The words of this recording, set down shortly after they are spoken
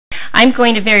I'm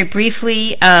going to very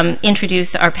briefly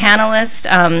introduce our panelists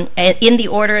in the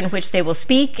order in which they will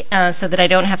speak so that I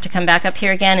don't have to come back up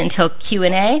here again until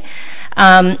Q&A.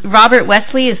 Robert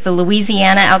Wesley is the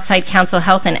Louisiana Outside Counsel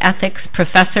Health and Ethics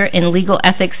Professor in Legal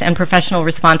Ethics and Professional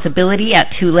Responsibility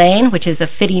at Tulane, which is a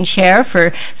fitting chair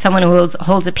for someone who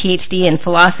holds a PhD in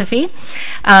philosophy.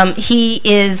 He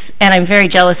is, and I'm very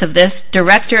jealous of this,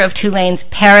 director of Tulane's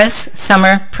Paris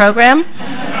Summer Program.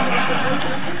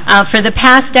 For the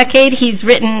past decade, he's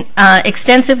written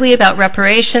extensively about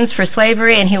reparations for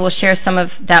slavery, and he will share some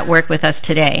of that work with us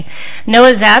today.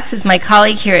 Noah Zatz is my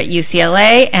colleague here at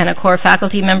UCLA and a core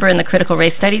faculty member in the Critical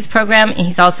Race Studies program, and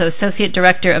he's also associate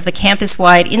director of the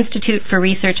campus-wide Institute for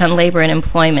Research on Labor and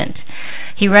Employment.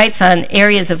 He writes on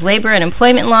areas of labor and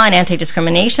employment law and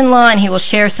anti-discrimination law, and he will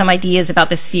share some ideas about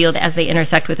this field as they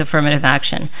intersect with affirmative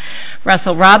action.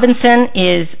 Russell Robinson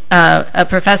is a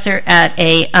professor at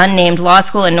an unnamed law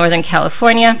school in Northern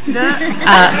California,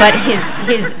 but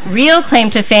his real claim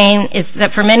to fame is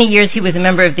that for many years he was a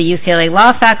member of the UCLA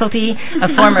law faculty, a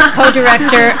former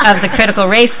co-director of the Critical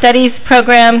Race Studies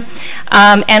program,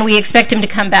 and we expect him to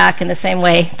come back in the same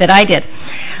way that I did.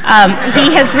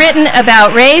 He has written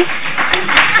about race.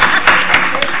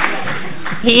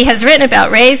 He has written about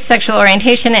race, sexual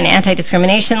orientation, and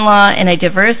anti-discrimination law in a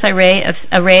diverse array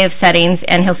of settings,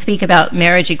 and he'll speak about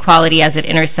marriage equality as it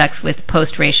intersects with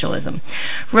post-racialism.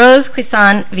 Rose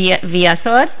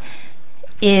Cuisan-Villasor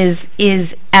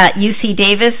is at UC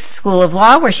Davis School of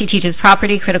Law, where she teaches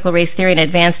property, critical race theory, and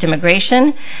advanced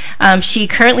immigration. She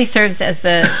currently serves as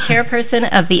the chairperson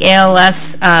of the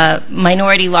ALS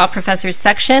Minority Law Professors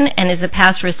section and is the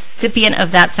past recipient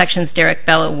of that section's Derek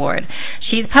Bell Award.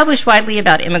 She's published widely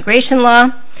about immigration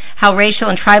law, how racial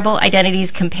and tribal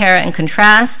identities compare and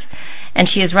contrast, and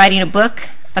she is writing a book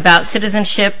about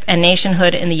citizenship and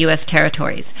nationhood in the U.S.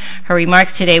 territories. Her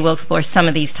remarks today will explore some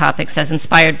of these topics as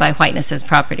inspired by whiteness as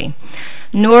property.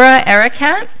 Noura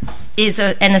Erakat is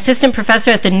an assistant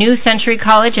professor at the New Century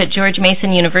College at George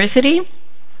Mason University.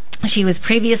 She was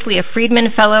previously a Friedman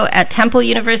Fellow at Temple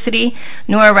University.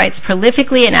 Noura writes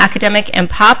prolifically in academic and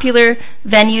popular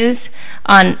venues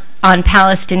on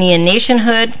Palestinian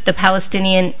nationhood, the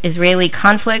Palestinian-Israeli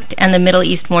conflict, and the Middle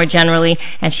East more generally,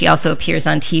 and she also appears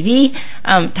on TV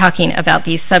talking about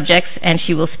these subjects, and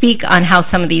she will speak on how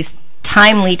some of these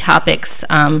timely topics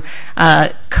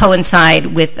coincide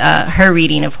with her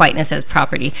reading of whiteness as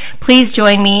property. Please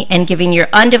join me in giving your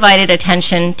undivided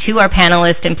attention to our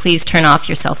panelists, and please turn off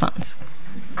your cell phones.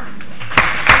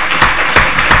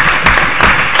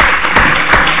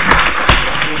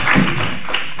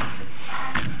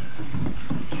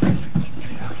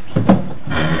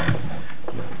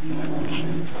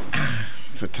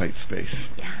 It's a tight space.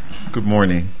 Yeah. Good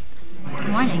morning. Good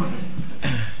morning.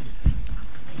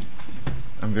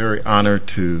 I'm very honored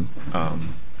to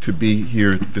be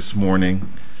here this morning,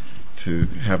 to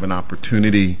have an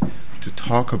opportunity to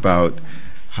talk about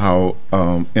how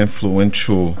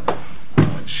influential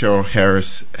Cheryl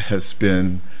Harris has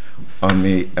been on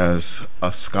me as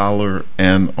a scholar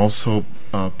and also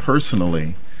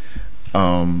personally,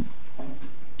 and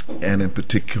in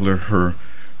particular her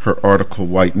article,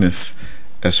 Whiteness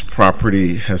as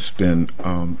Property, has been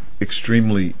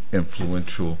extremely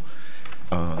influential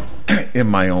in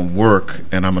my own work,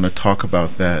 and I'm going to talk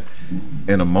about that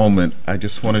in a moment. I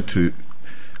just wanted to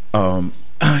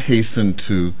hasten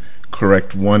to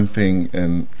correct one thing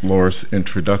in Laura's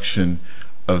introduction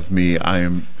of me. I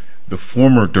am the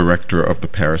former director of the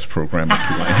Paris program at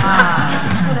Tulane.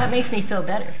 Well, that makes me feel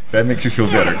better. That makes you feel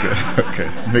better, good. Okay,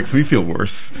 makes me feel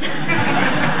worse.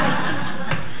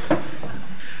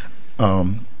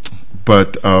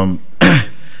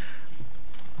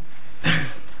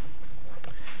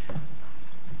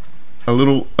 A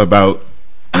little about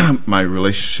my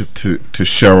relationship to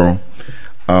Cheryl.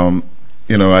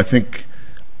 I think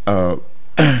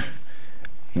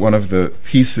one of the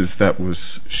pieces that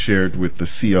was shared with the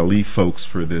CLE folks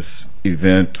for this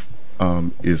event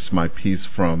is my piece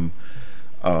from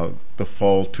the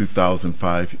fall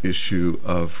 2005 issue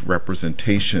of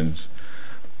Representations,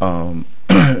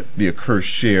 the Occur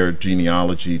Shared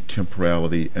Genealogy,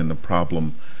 Temporality, and the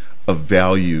Problem of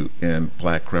Value in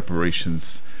Black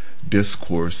Reparations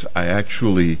Discourse. I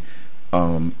actually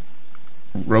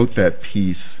wrote that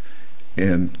piece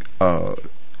at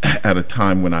a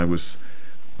time when I was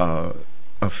a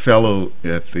fellow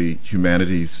at the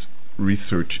Humanities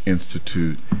Research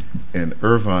Institute in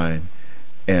Irvine,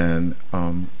 and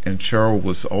Cheryl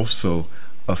was also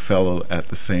a fellow at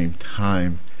the same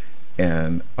time,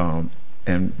 and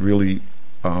really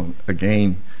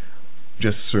again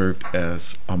just served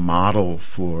as a model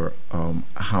for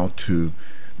how to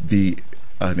be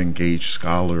an engaged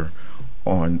scholar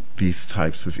on these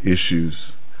types of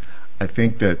issues. I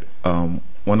think that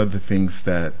one of the things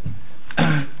that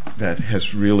that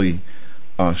has really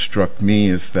struck me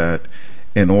is that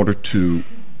in order to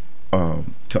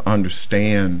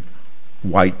understand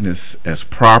whiteness as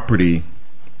property,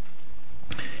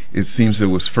 it seems it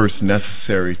was first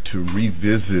necessary to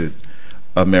revisit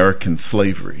American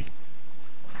slavery,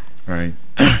 right?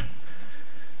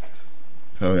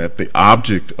 So that the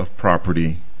object of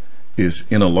property is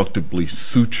ineluctably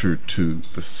sutured to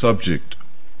the subject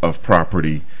of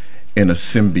property in a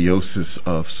symbiosis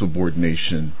of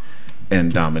subordination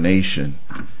and domination.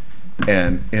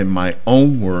 And in my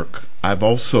own work, I've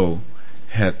also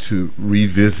had to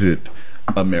revisit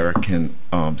American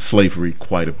slavery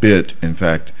quite a bit. In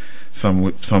fact, some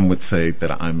would say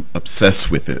that I'm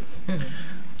obsessed with it.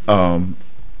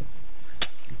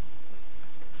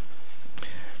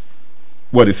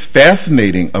 What is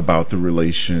fascinating about the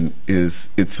relation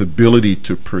is its ability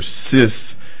to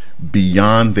persist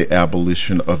beyond the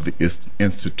abolition of the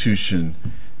institution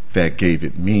that gave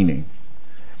it meaning.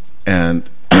 And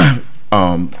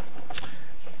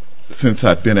since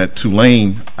I've been at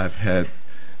Tulane, I've had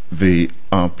the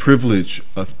privilege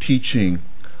of teaching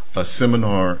a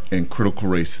seminar in critical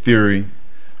race theory,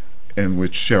 in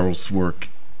which Cheryl's work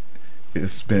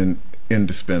has been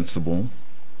indispensable.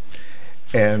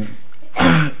 And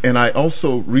I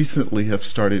also recently have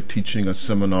started teaching a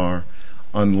seminar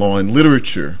on law and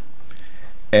literature.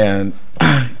 And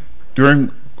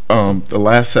during the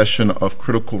last session of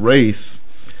critical race,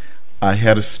 I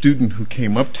had a student who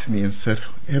came up to me and said,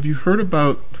 "Have you heard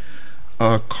about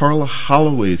Carla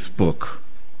Holloway's book,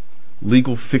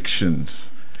 Legal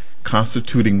Fictions,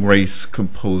 Constituting Race,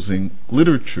 Composing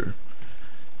Literature?"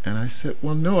 And I said,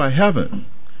 "Well, no, I haven't."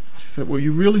 She said, "Well,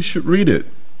 you really should read it."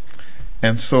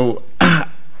 And so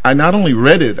I not only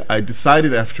read it, I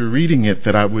decided after reading it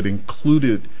that I would include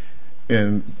it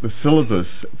in the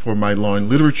syllabus for my law and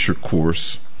literature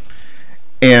course.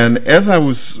 And as I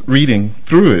was reading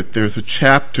through it, there's a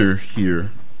chapter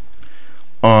here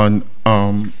on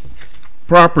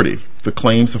property, the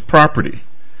claims of property.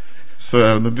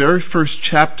 So in the very first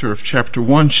chapter of chapter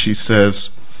 1, she says,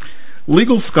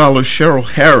 "Legal scholar Cheryl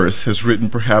Harris has written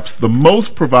perhaps the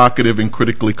most provocative and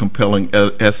critically compelling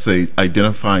essay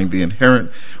identifying the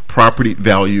inherent property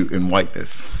value in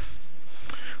whiteness.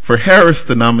 For Harris,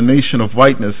 the nomination of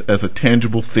whiteness as a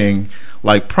tangible thing,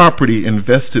 like property,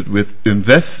 invests it with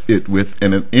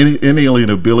an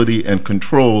inalienability and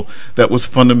control that was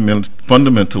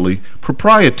fundamentally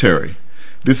proprietary.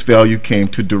 This value came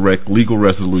to direct legal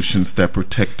resolutions that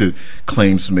protected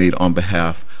claims made on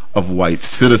behalf of white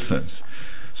citizens."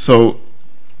 So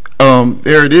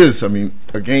there it is. I mean,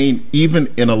 again, even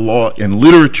in a law and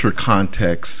literature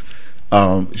context,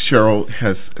 Cheryl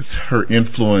has her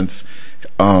influence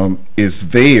is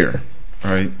there,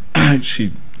 right?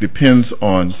 She depends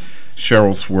on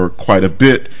Cheryl's work quite a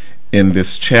bit in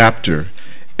this chapter.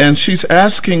 And she's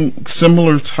asking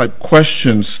similar type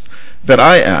questions that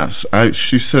I ask.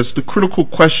 She says, "The critical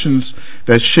questions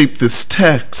that shape this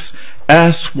text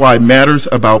ask why matters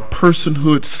about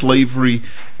personhood, slavery,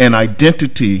 and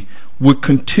identity would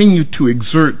continue to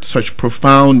exert such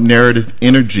profound narrative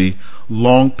energy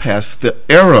long past the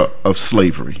era of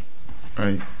slavery,"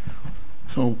 right?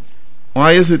 So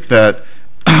why is it that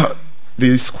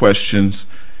these questions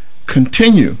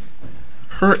continue?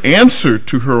 Her answer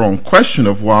to her own question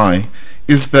of why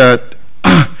is that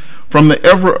from the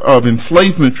era of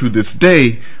enslavement through this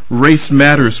day, race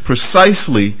matters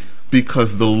precisely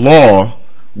because the law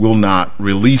will not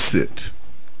release it,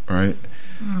 right?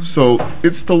 So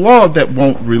it's the law that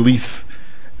won't release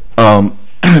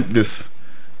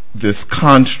this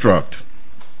construct.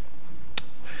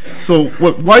 So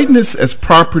what whiteness as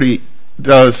property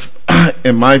does,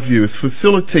 in my view, is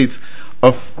facilitates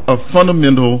a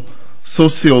fundamental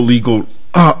socio-legal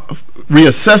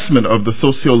reassessment of the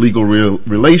socio-legal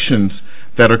relations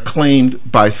that are claimed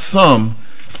by some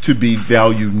to be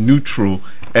value neutral,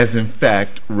 as in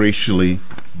fact racially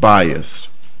biased.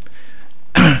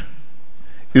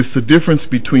 It's the difference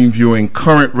between viewing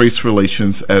current race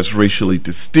relations as racially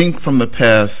distinct from the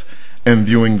past and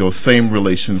viewing those same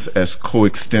relations as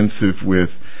coextensive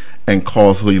with and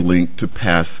causally linked to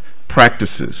past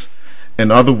practices.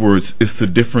 In other words, it's the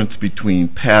difference between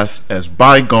past as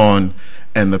bygone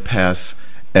and the past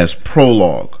as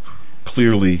prologue.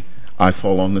 Clearly, I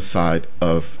fall on the side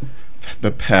of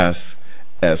the past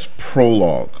as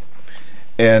prologue.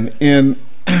 And in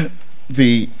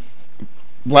the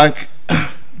Black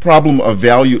problem of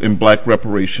value in Black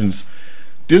reparations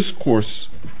discourse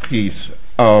piece,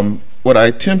 what I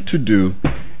attempt to do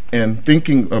in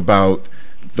thinking about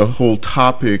the whole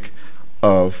topic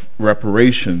of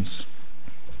reparations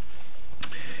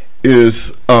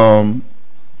is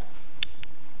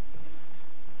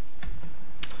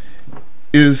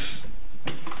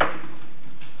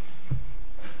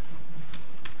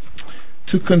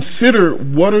to consider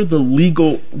what are the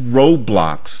legal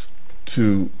roadblocks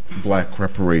to black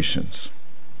reparations.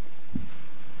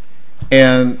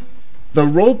 And the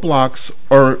roadblocks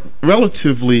are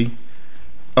relatively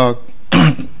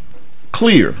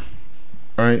clear,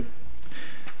 all right?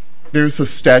 There's a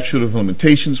statute of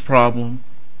limitations problem.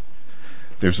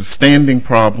 There's a standing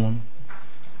problem.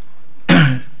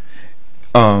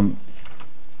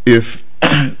 If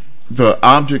the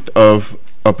object of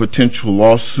a potential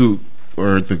lawsuit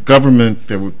or the government,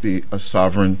 there would be a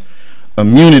sovereign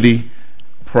immunity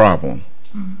problem.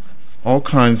 All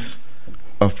kinds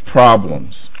of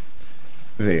problems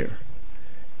there.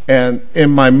 And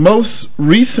in my most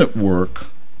recent work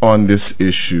on this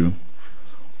issue,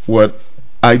 what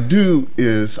I do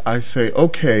is I say,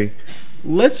 okay,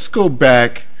 let's go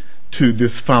back to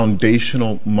this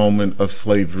foundational moment of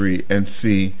slavery and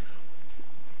see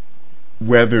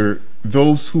whether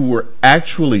those who were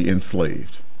actually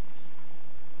enslaved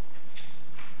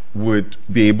would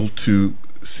be able to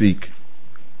seek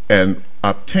and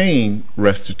obtain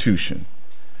restitution.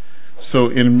 So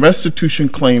in restitution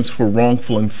claims for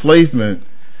wrongful enslavement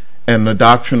and the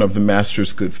doctrine of the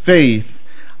master's good faith,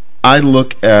 I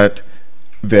look at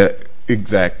that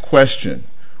exact question,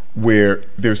 where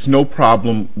there's no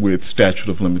problem with statute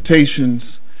of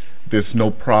limitations, there's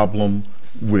no problem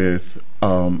with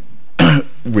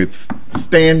with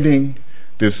standing,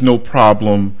 there's no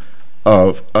problem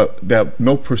of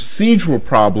no procedural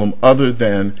problem other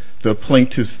than the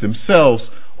plaintiffs themselves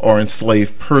are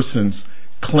enslaved persons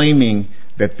claiming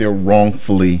that they're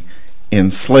wrongfully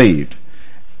enslaved.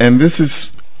 And this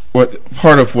is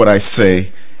part of what I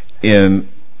say in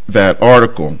that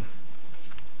article.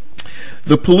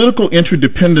 The political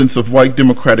interdependence of white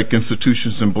democratic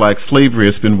institutions and black slavery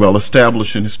has been well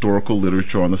established in historical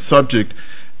literature on the subject,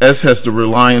 as has the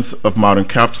reliance of modern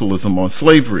capitalism on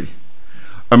slavery.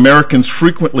 Americans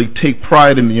frequently take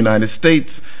pride in the United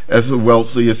States as the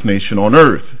wealthiest nation on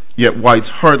earth, yet whites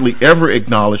hardly ever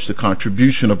acknowledge the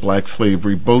contribution of black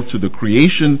slavery both to the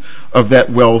creation of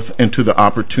that wealth and to the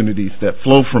opportunities that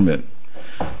flow from it.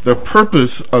 The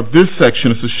purpose of this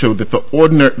section is to show that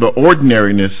the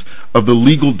ordinariness of the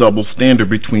legal double standard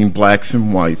between blacks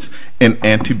and whites in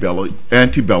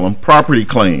antebellum property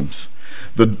claims.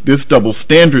 This double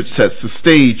standard sets the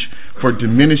stage for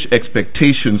diminished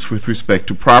expectations with respect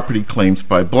to property claims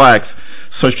by blacks,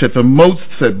 such that the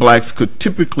most that blacks could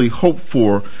typically hope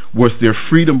for was their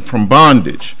freedom from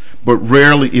bondage, but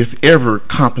rarely, if ever,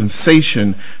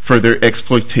 compensation for their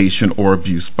exploitation or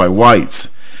abuse by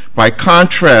whites. By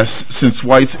contrast, since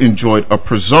whites enjoyed a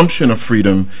presumption of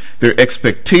freedom, their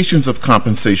expectations of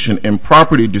compensation in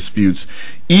property disputes,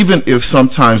 even if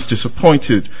sometimes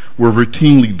disappointed, were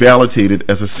routinely validated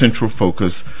as a central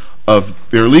focus of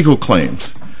their legal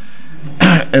claims.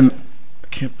 And I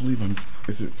can't believe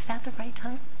is that the right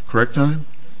time? Correct time?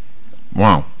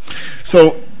 Wow.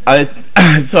 So I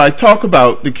talk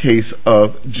about the case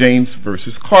of James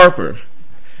versus Carper,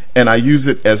 and I use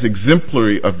it as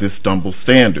exemplary of this double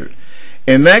standard.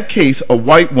 In that case, a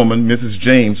white woman, Mrs.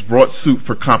 James, brought suit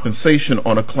for compensation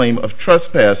on a claim of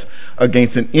trespass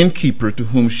against an innkeeper to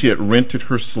whom she had rented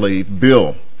her slave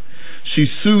Bill. She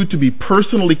sued to be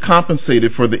personally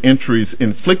compensated for the injuries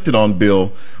inflicted on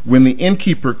Bill when the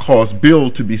innkeeper caused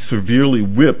Bill to be severely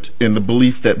whipped in the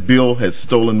belief that Bill had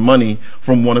stolen money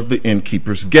from one of the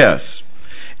innkeeper's guests.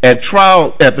 At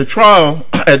trial,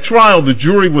 the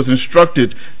jury was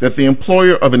instructed that the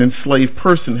employer of an enslaved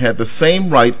person had the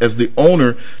same right as the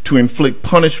owner to inflict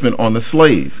punishment on the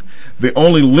slave. The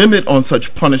only limit on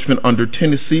such punishment under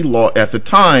Tennessee law at the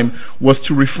time was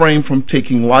to refrain from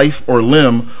taking life or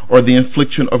limb or the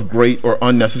infliction of great or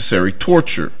unnecessary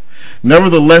torture.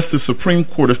 Nevertheless, the Supreme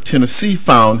Court of Tennessee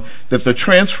found that the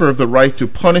transfer of the right to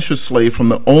punish a slave from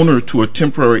the owner to a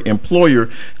temporary employer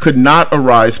could not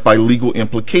arise by legal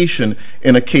implication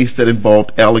in a case that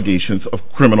involved allegations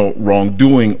of criminal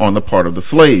wrongdoing on the part of the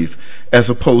slave, as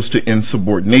opposed to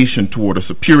insubordination toward a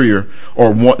superior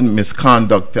or wanton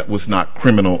misconduct that was not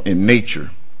criminal in nature.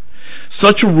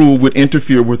 Such a rule would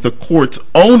interfere with the court's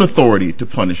own authority to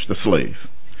punish the slave.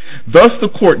 Thus, the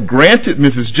court granted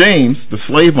Mrs. James, the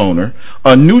slave owner,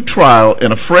 a new trial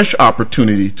and a fresh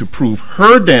opportunity to prove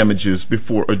her damages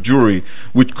before a jury,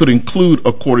 which could include,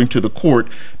 according to the court,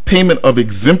 payment of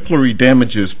exemplary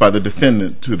damages by the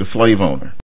defendant to the slave owner.